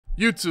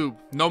YouTube,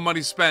 no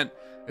money spent.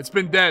 It's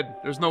been dead.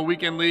 There's no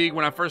weekend league.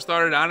 When I first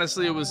started,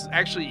 honestly, it was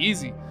actually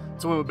easy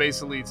to win with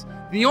base elites.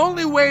 The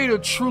only way to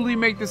truly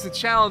make this a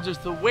challenge is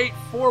to wait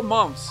 4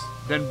 months,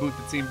 then boot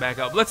the team back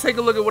up. Let's take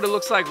a look at what it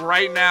looks like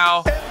right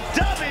now. And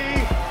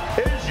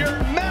Dubby is your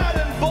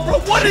Madden Bowl.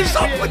 Bro, what is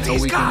up with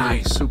champion. these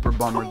guys? Super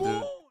bummer,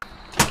 dude.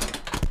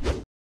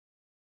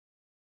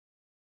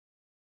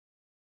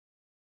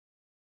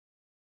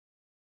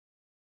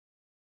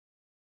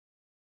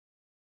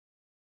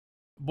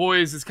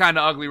 Boys, it's kind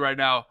of ugly right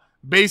now.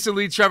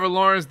 Basically, Trevor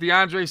Lawrence,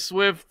 DeAndre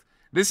Swift.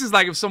 This is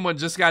like if someone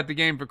just got the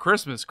game for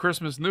Christmas.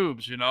 Christmas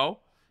noobs, you know?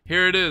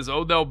 Here it is,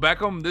 Odell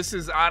Beckham. This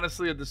is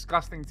honestly a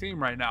disgusting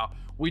team right now.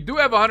 We do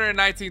have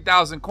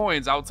 119,000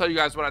 coins. I'll tell you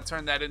guys what I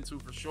turned that into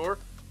for sure.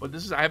 But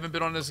this is, I haven't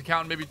been on this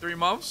account in maybe 3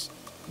 months.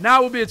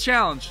 Now it would be a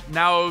challenge.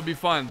 Now it would be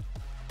fun.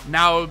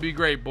 Now it would be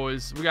great,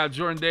 boys. We got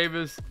Jordan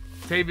Davis,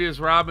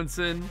 Tavius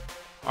Robinson,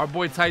 our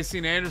boy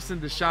Tyson Anderson,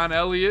 Deshaun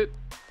Elliott.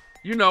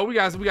 You know, we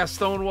got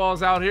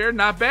Stonewalls out here.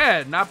 Not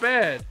bad, not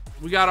bad.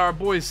 We got our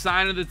boys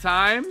Sign of the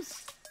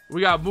Times.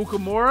 We got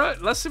Mukamura.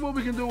 Let's see what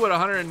we can do with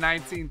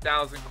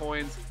 119,000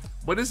 coins.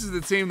 But this is the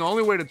team. The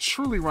only way to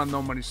truly run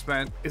no money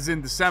spent is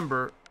in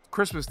December,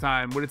 Christmas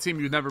time, with a team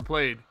you've never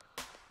played.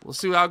 We'll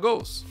see how it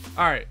goes.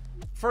 All right.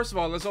 First of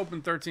all, let's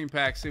open 13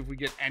 packs, see if we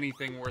get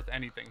anything worth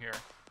anything here.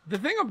 The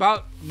thing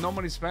about no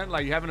money spent,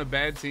 like having a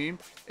bad team,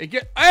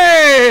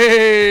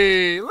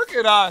 hey, look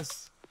at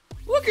us.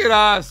 Look at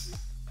us.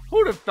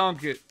 Who'd have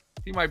thunk it?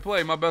 He might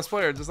play my best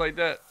player just like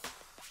that.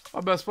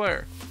 My best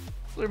player.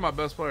 Look at my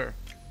best player.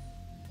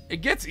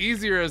 It gets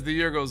easier as the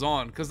year goes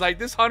on, cause like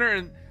this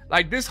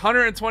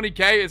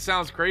 120K, it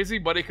sounds crazy,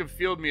 but it could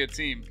field me a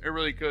team. It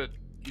really could.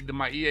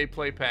 My EA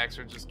play packs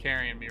are just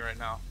carrying me right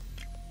now.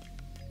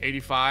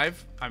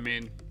 85. I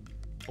mean,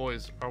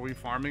 boys, are we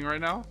farming right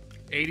now?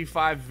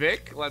 85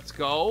 Vic. Let's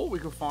go. We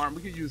could farm.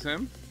 We could use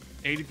him.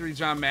 83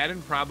 John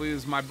Madden probably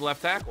is my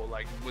left tackle,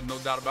 like with no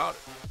doubt about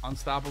it.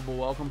 Unstoppable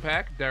welcome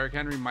pack. Derrick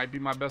Henry might be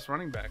my best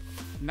running back.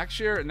 Next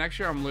year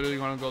I'm literally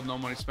gonna go no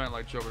money spent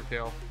like Joker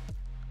Kale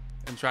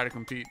and try to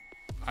compete.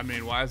 I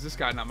mean, why is this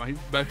guy not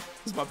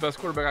he's my best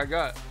quarterback I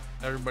got.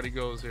 Everybody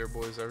goes here,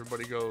 boys.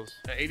 Everybody goes.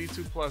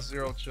 82 plus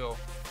 0 chill.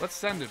 Let's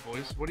send it,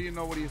 boys. What do you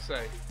know? What do you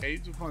say?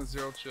 82 plus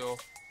 0 chill.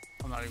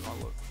 I'm not even gonna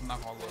look. I'm not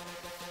gonna look.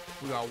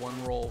 We got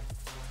one roll.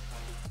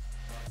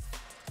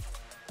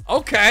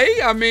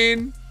 Okay, I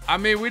mean,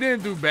 we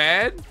didn't do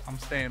bad. I'm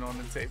staying on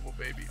the table,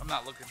 baby. I'm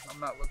not looking. I'm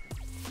not looking.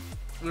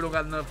 We don't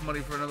got enough money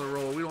for another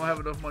roll. We don't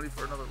have enough money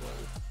for another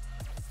roll.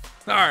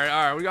 All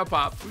right. We got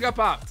popped. We got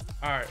popped.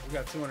 All right, we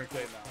got 200K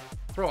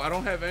now. Bro, I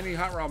don't have any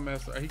Hot Route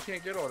Master. He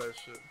can't get all that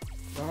shit.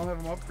 I don't have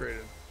him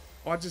upgraded.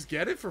 Oh, I just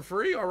get it for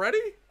free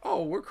already?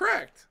 Oh, we're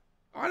cracked.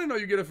 Oh, I didn't know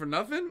you get it for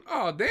nothing.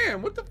 Oh,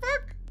 damn. What the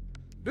fuck?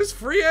 This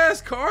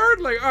free-ass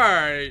card? Like, all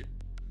right.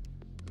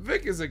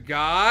 Vic is a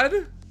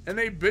god. And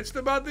they bitched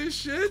about this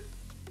shit?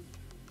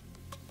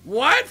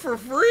 What? For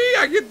free?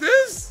 I get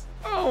this?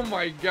 Oh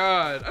my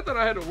god. I thought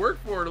I had to work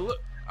for it. Look.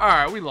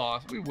 Alright, we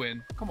lost. We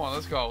win. Come on,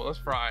 let's go. Let's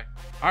fry.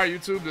 Alright,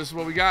 YouTube, this is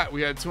what we got.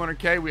 We had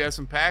 200K. We had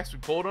some packs. We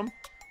pulled them.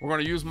 We're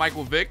going to use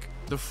Michael Vick,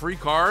 the free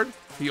card.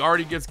 He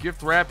already gets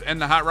gift wrapped and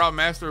the Hot Route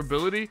Master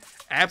ability.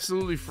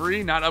 Absolutely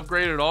free. Not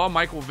upgraded at all.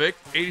 Michael Vick,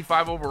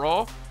 85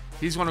 overall.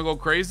 He's going to go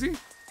crazy.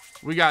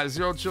 We got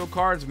 0 chill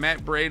cards,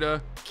 Matt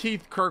Breida,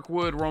 Keith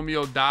Kirkwood,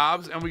 Romeo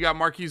Dobbs, and we got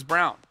Marquise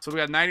Brown. So we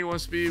got 91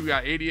 speed, we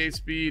got 88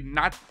 speed.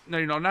 Not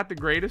the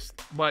greatest,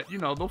 but you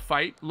know, they'll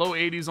fight. Low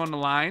 80s on the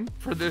line.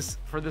 For this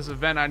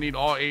event, I need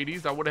all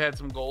 80s. I would have had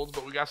some golds,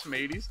 but we got some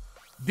 80s.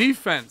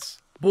 Defense.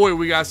 Boy,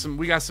 we got some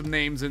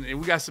names in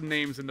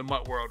the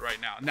MUT world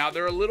right now. Now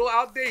they're a little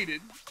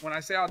outdated. When I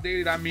say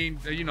outdated, I mean,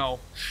 you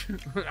know,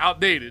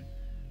 outdated.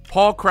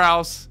 Paul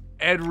Krause,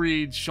 Ed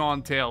Reed,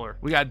 Sean Taylor.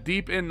 We got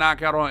deep in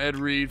knockout on Ed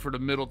Reed for the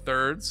middle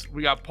thirds.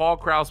 We got Paul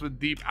Krause with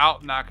deep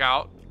out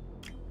knockout.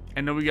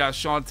 And then we got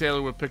Sean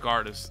Taylor with pick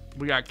artist.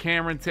 We got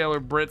Cameron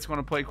Taylor Britt's going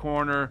to play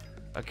corner.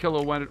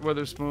 Akilla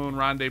Witherspoon,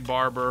 Rondé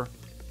Barber.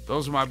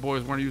 Those are my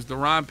boys. We're going to use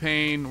Deron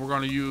Payne. We're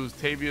going to use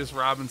Tavius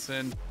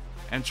Robinson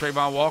and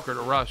Trayvon Walker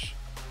to rush.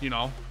 You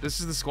know, this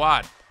is the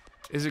squad.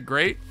 Is it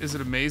great? Is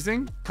it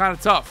amazing? Kind of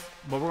tough,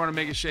 but we're going to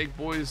make it shake,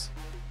 boys.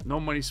 No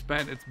money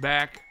spent. It's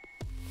back.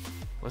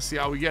 Let's see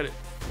how we get it.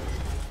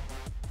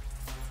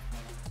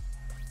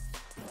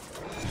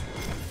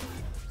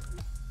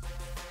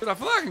 Dude, I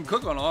feel like I can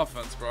cook on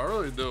offense, bro. I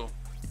really do.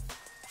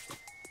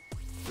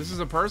 This is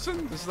a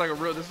person? This is like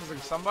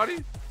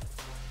somebody?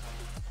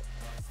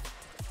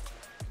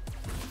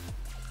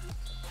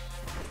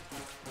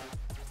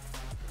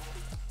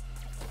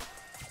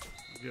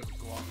 Give it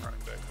go on running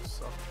back this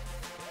stuff.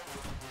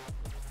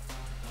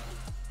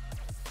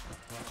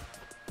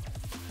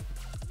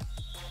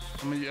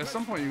 I mean, at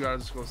some point you gotta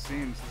just go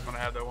seams. He's gonna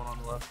have that one on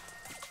the left.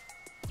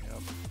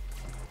 Yep.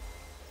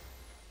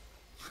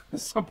 At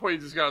some point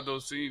you just gotta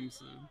those seams.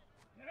 Dude.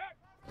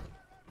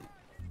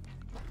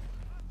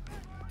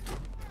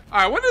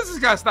 Alright, when does this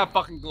guy stop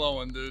fucking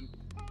glowing, dude?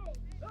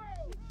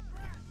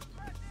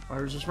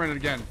 I just ran it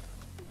again.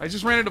 I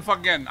just ran it the fuck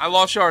again. I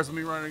lost yards. Let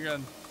me run it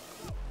again.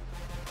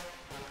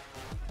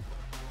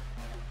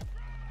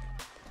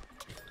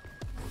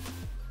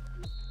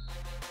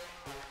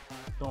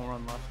 Don't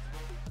run left.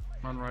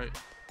 Run right.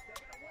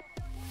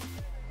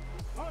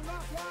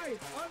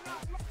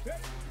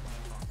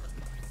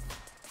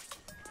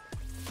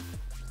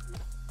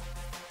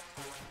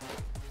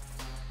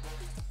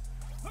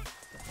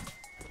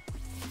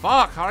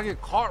 Fuck, how'd I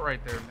get caught right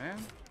there, man?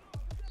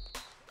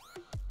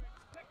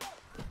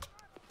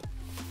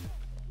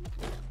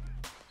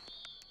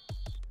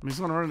 He's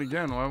gonna run it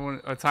again. Why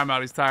wouldn't a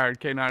timeout? He's tired.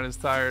 K9 is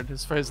tired.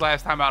 His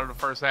last timeout of the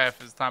first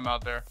half is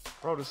timeout there.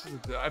 Bro, this is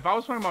if I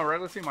was playing my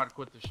regular team, I'd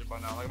quit this shit by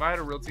now. Like if I had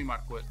a real team,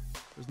 I'd quit.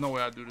 There's no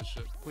way I'd do this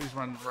shit. Please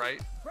run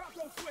right.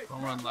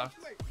 Don't run left.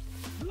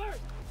 Alert!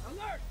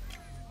 Alert!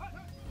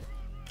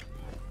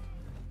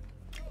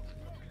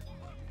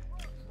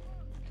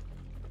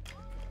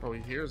 Bro,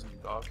 he hears me,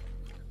 dog.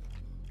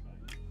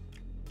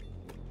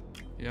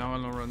 Yeah,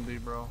 I'm gonna run D,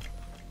 bro.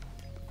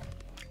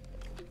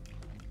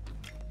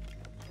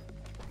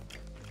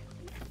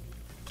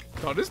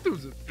 Oh, this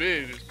dude's as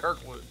big as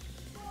Kirkwood.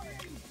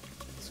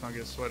 It's gonna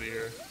get sweaty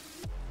here.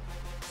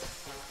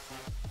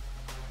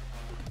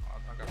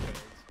 Oh, I got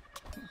fades.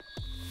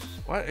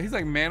 What? He's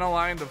like mana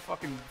line to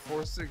fucking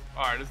 4-6.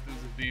 Alright, this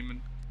dude's a demon.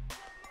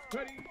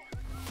 Ready?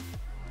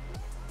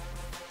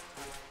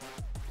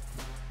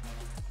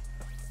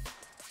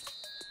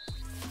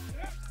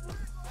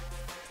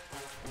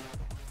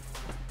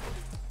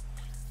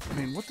 I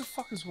mean, what the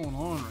fuck is going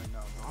on right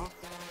now, dog?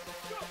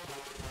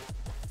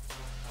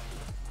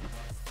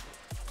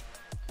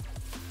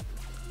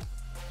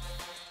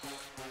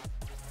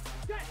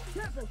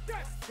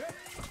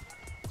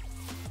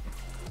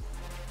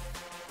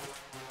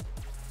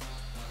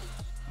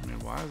 I mean,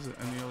 why is it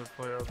any other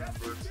player other than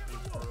Birds,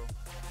 bro?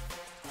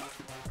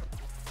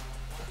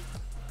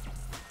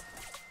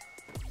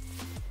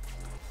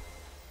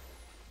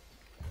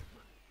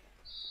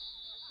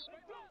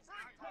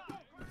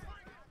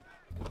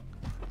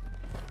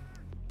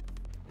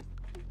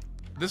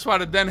 This why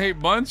the Den hate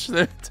bunch?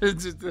 They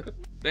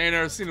ain't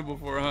never seen it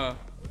before, huh?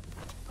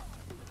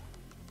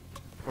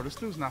 Bro, this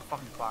dude's not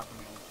fucking blocking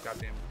me.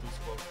 Goddamn, too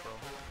close, bro.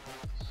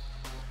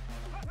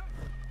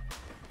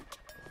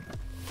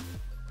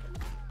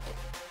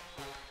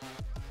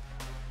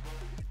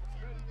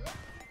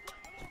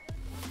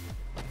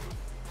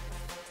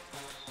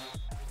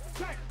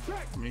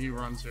 I mean, he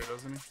runs here,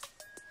 doesn't he?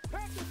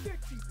 Pass the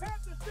 60!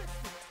 Pass the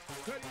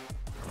 60! Ready?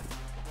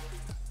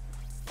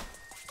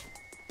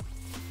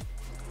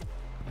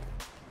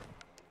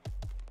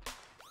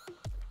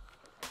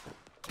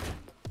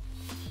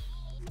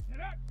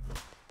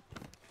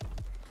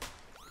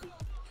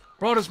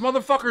 Bro, this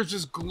motherfucker is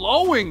just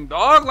glowing,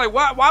 dog. Like,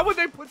 why would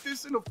they put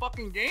this in a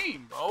fucking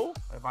game, bro?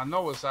 If I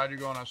know what side you're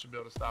going, I should be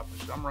able to stop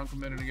this shit. I'm run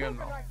committed again,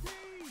 though.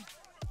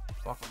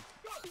 Fuck him.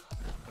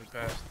 He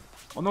passed.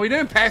 Oh, no, he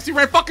didn't pass. He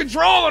ran fucking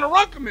draw on a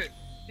run commit.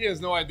 He has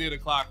no idea the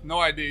clock.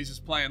 No idea. He's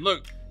just playing.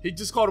 Look, he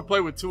just called a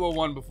play with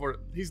 2:01 before.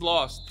 He's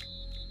lost.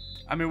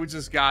 I mean, we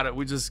just got it.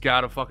 We just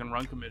got a fucking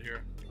run commit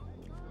here.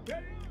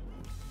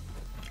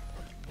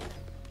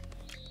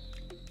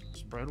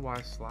 Spread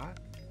wide slot?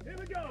 Here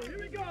we go! Here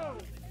we go!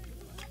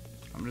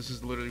 I mean, this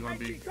is literally going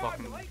to be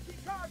fucking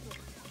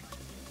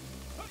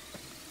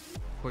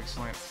quick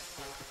slant.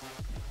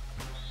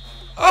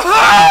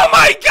 Oh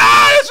my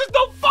god! There's just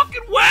no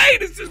fucking way!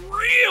 This is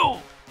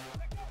real!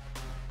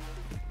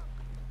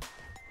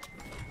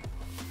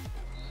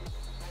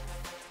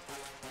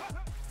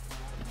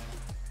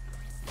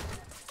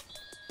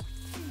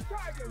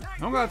 I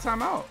don't got a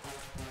timeout.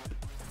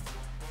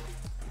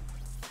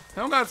 I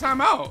don't got a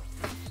timeout.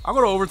 I'll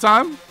go to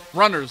overtime.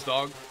 Runners,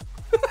 dog.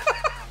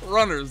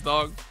 Runners,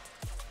 dog.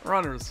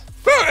 Runners.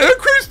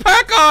 Increase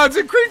pack odds!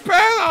 Increase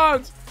pack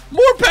odds!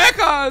 More pack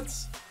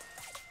odds!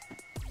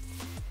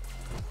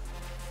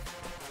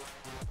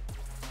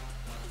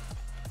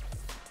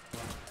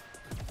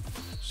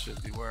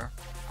 Shit, beware.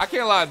 I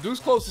can't lie. Deuce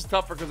close is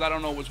tougher because I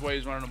don't know which way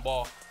he's running the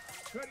ball.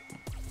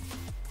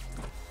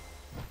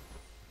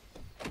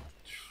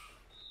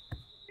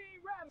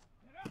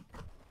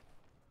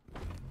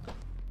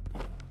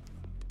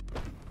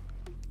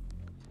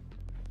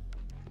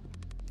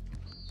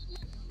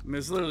 I mean,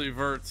 it's literally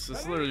verts.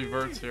 It's literally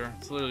verts here.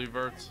 It's literally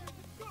verts.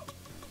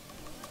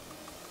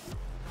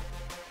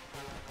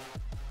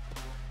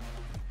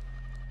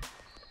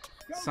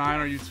 Sign,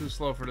 are you too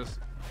slow for this?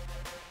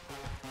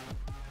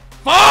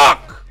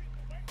 Fuck!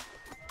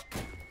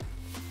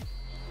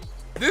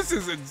 This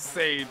is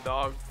insane,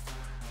 dog.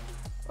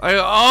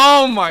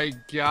 Oh my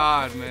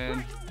god,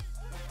 man.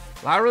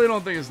 I really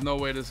don't think there's no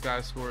way this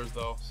guy scores,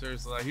 though.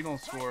 Seriously, like, he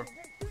don't score.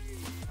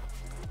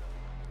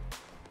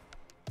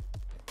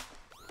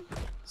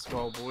 Let's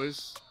go,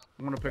 boys.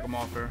 I'm gonna pick him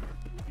off here.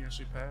 He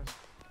actually passed.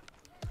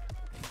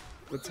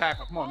 Good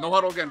tackle. Come on, no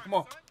huddle again. Come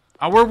on.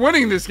 We're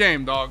winning this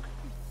game, dog.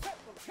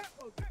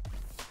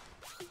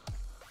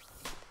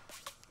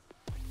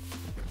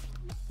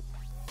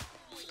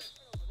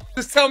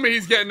 Just tell me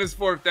he's getting this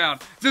fourth down.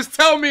 Just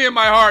tell me in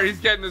my heart he's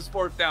getting this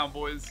fourth down,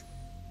 boys.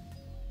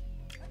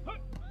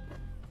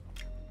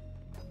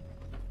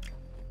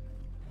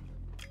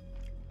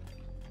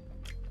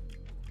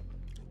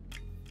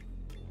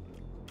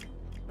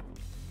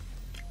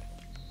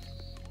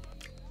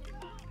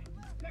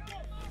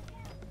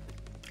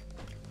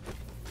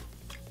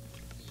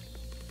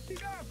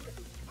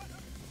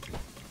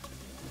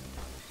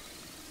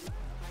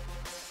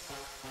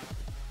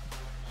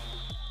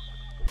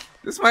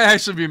 This might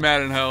actually be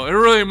mad in hell. It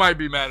really might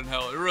be mad in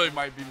hell. It really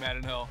might be mad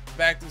in hell.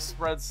 Back to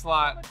spread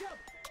slot.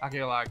 I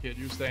can't lie, kid.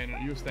 You're staying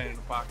in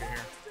the pocket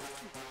here.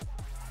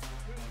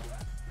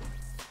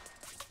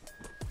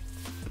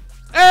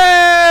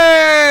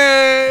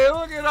 Hey!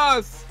 Look at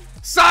us!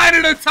 Sign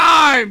of the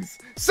times!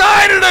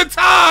 Sign of the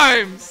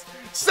times!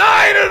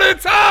 Sign of the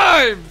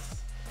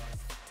times!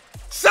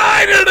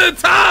 Sign of the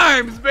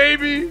times,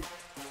 baby!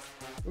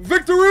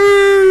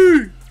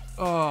 Victory!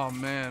 Oh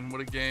man,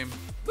 what a game.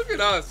 Look at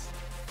us.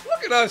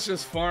 Look at us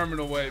just farming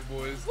away,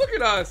 boys. Look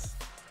at us.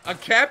 A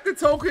captain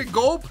token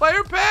gold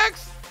player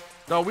packs?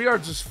 No, we are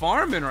just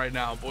farming right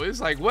now,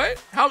 boys. Like,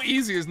 what? How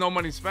easy is no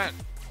money spent?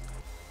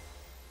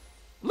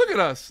 Look at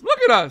us. Look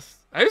at us.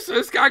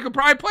 This guy could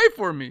probably play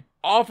for me.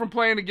 All from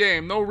playing the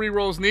game. No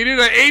rerolls needed.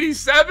 An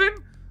 87?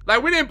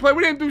 Like, we didn't play.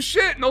 We didn't do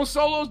shit. No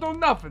solos, no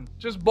nothing.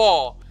 Just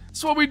ball.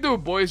 That's what we do,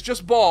 boys.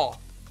 Just ball.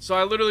 So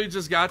I literally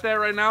just got that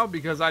right now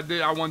because I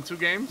won 2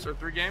 games or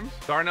 3 games.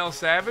 Darnell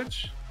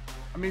Savage.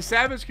 I mean,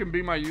 Savage can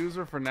be my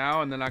user for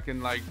now, and then I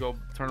can like go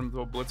turn him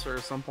into a blitzer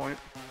at some point.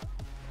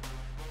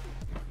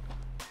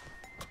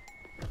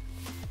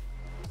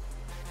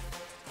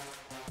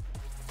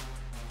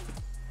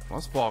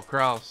 Let's ball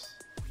Kraus.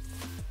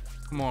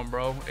 Come on,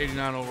 bro.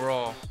 89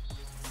 overall.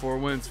 4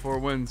 wins, 4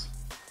 wins.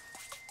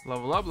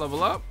 Level up,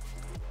 level up.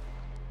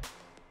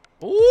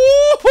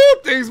 Ooh,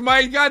 things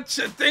might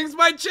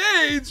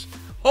change.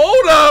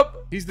 Hold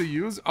up. He's the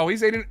user. Oh,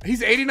 he's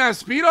 89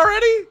 speed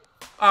already?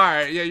 All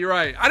right, yeah, you're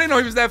right. I didn't know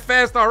he was that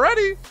fast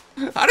already.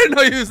 I didn't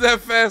know he was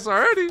that fast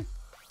already.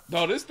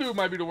 No, this dude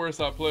might be the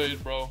worst I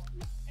played, bro.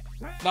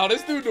 No,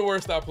 this dude the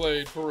worst I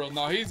played, for real.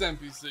 No, he's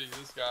NPC,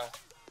 this guy.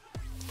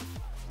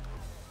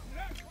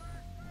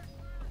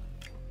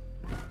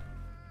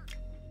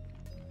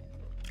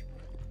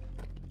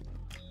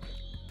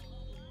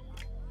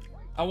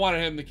 I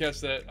wanted him to catch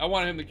that. I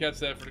wanted him to catch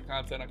that for the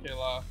content, I can't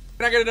lie.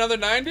 Can I get another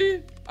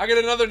 90? I get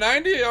another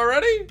 90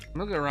 already?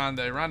 Look at Ronde.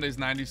 Ronde's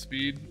 90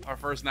 speed. Our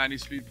first 90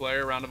 speed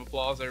player. Round of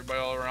applause, everybody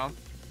all around.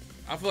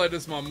 I feel like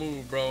this is my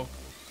move, bro.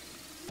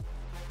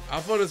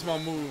 I feel this is my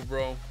move,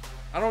 bro.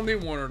 I don't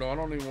need Warner, though. I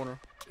don't need Warner.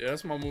 Yeah,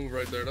 that's my move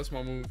right there. That's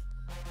my move.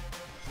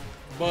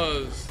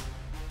 Buzz.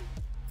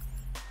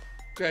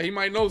 Okay, he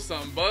might know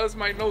something. Buzz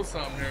might know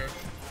something here.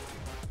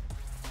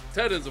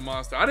 Ted is a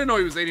monster. I didn't know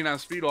he was 89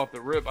 speed off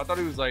the rip. I thought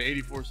he was like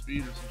 84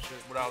 speed or some shit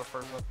without a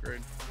first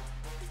upgrade.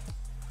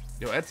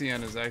 Yo,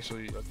 Etienne is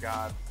actually a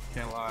god.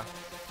 Can't lie.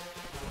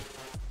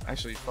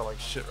 Actually felt like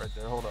shit right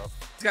there. Hold up.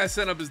 This guy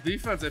setting up his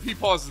defense. If he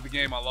pauses the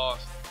game, I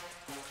lost.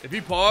 If he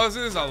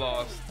pauses, I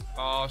lost.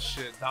 Oh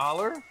shit.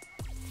 Dollar?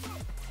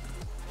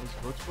 Is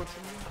Butch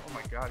blitzing me? Oh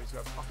my god, he's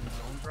got fucking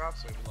zone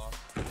drops, so he lost.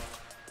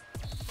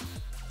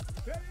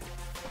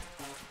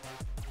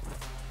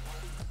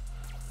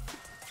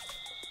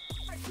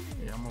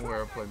 Yeah, I'm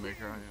aware of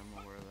playmaker. I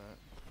am aware of that.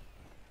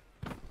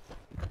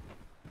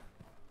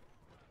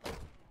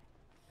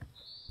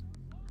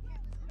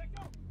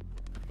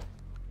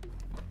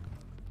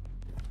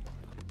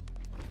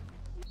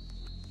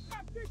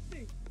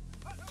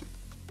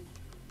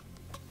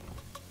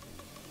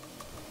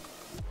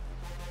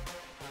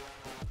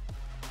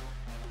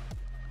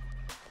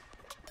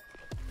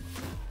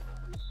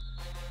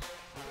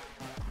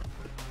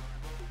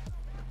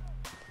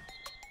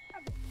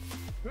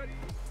 Ready?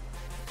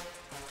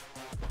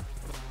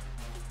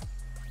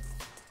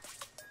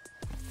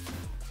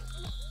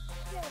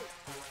 Go!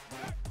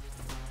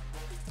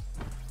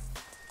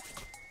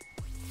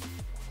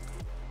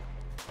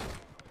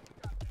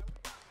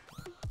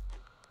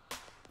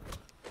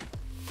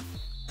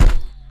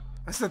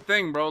 That's the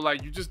thing, bro.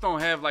 Like, you just don't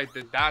have like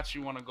the dots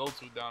you want to go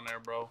to down there,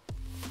 bro.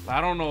 Like,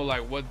 I don't know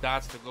like what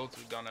dots to go to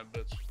down that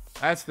bitch.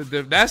 That's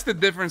the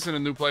difference in the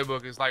new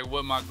playbook. Is like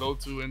what my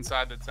go-to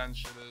inside the 10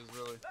 shit is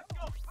really.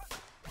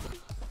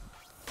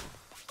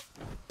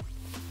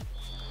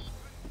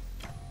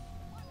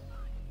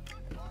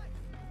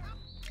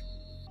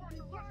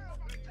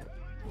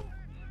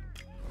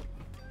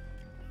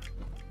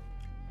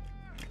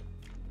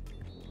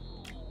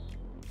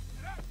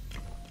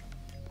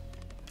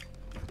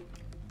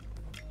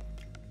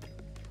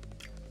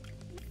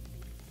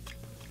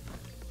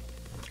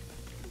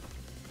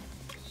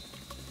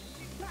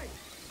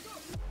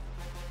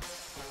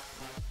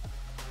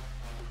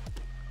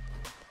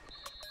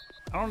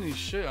 I don't need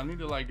shit. I need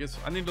to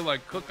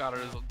like cook out of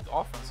this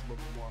offense a little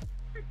bit more.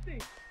 60.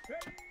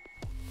 Ready?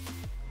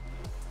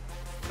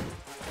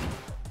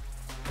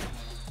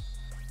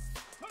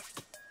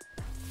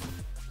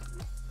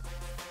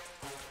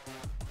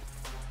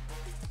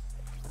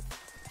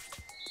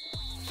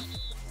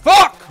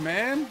 Fuck,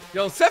 man.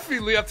 Yo, set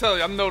feet lead. I'm telling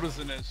you, I'm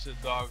noticing that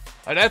shit, dog.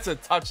 Like, that's a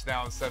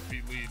touchdown set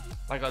feet lead.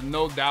 Like a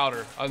no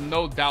doubter, a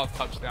no doubt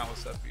touchdown with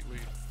set feet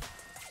lead.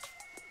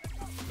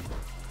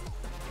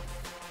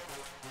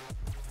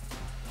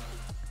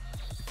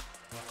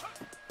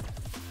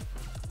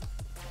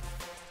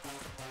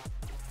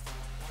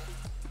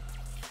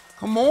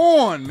 Come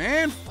on,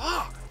 man.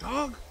 Fuck,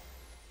 dog.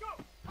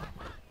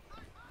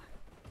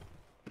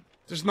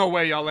 There's no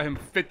way y'all let him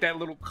fit that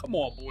little. Come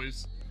on,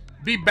 boys.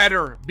 Be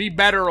better. Be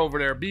better over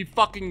there. Be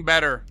fucking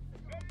better.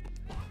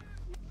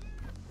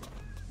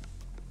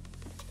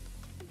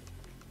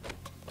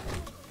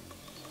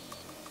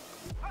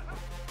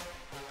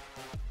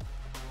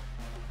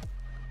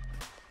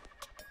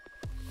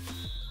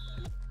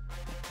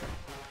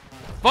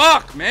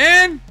 Fuck,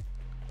 man!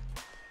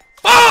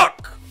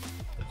 Fuck!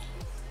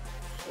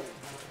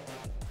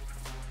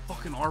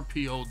 Fucking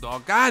RPO,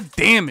 dog. God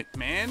damn it,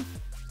 man.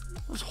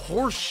 That was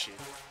horse shit.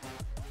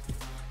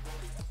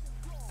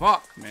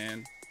 Fuck,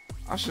 man.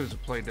 I should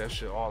have played that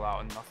shit all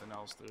out and nothing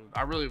else, dude.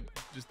 I really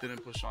just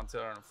didn't push on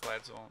Taylor in a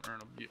flat zone or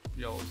in a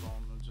yellow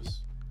zone. And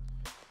just,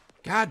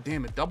 god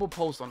damn it, double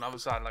post on the other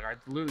side. Like, I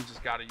literally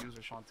just gotta use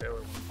a Sean Taylor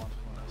when he punches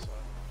on that side.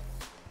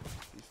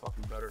 He's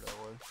fucking better that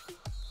way.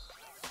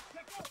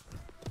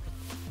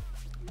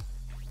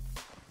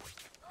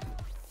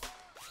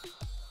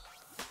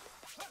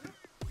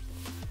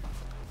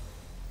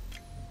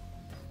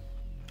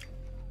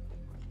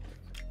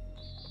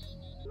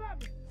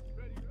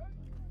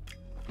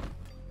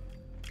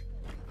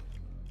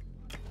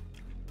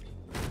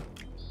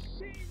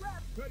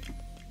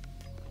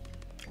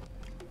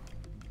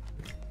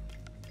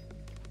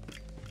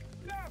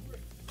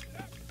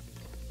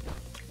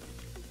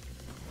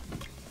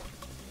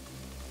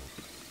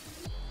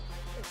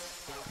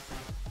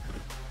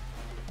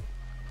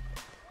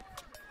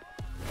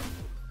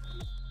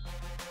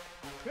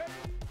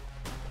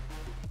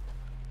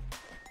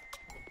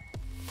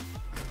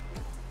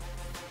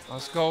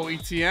 Let's go,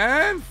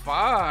 ETN.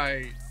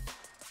 Fight.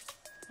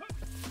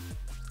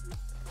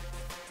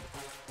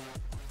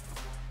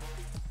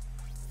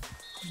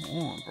 Come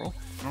on, bro.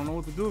 I don't know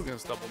what to do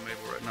against double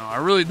Mabel right now. I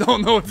really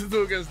don't know what to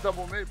do against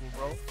double Mabel,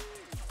 bro.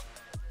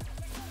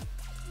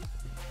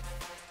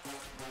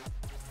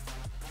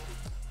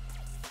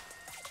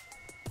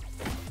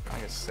 I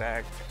get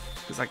sacked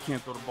because I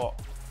can't throw the ball.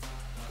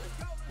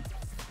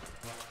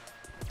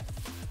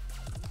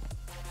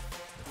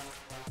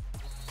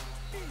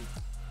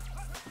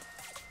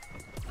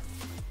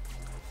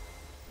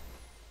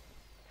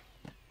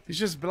 He's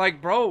just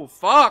like, bro,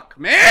 fuck,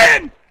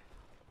 man.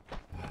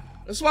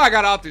 That's why I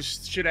got out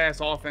this shit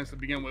ass offense to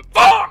begin with.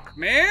 Fuck,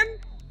 man.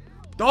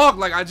 Dog,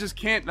 like, I just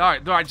can't. All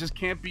right, dog, I just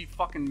can't beat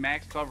fucking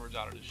max coverage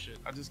out of this shit.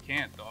 I just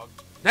can't, dog.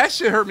 That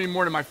shit hurt me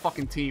more than my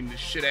fucking team. This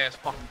shit ass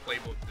fucking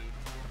playbook,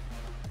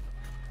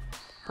 dude.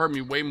 Hurt me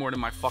way more than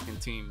my fucking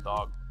team,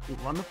 dog. Dude,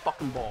 run the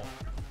fucking ball.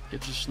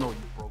 Get your snow, you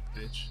broke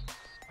bitch.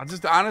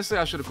 Honestly,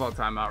 I should have called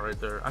timeout right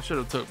there. I should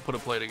have put a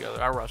play together.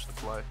 I rushed the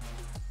play.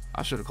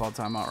 I should have called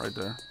timeout right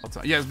there.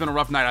 Yeah, it's been a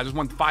rough night. I just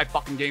won 5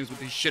 fucking games with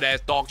this shit-ass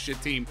dog shit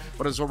team,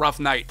 but it's a rough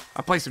night.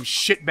 I play some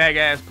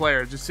shitbag-ass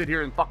players. Just sit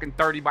here and fucking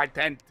 30 by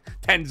 10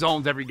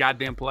 zones every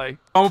goddamn play.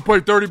 I'm gonna play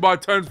 30 by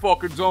 10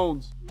 fucking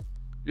zones.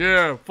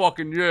 Yeah,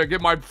 fucking, yeah,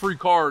 get my free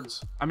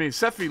cards. I mean,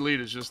 set feet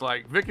lead is just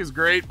like, Vic is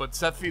great, but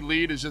set feet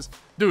lead is just,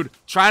 dude,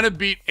 trying to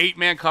beat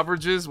 8-man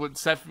coverages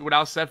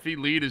without set feet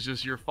lead is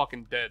just, you're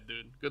fucking dead,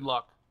 dude. Good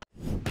luck.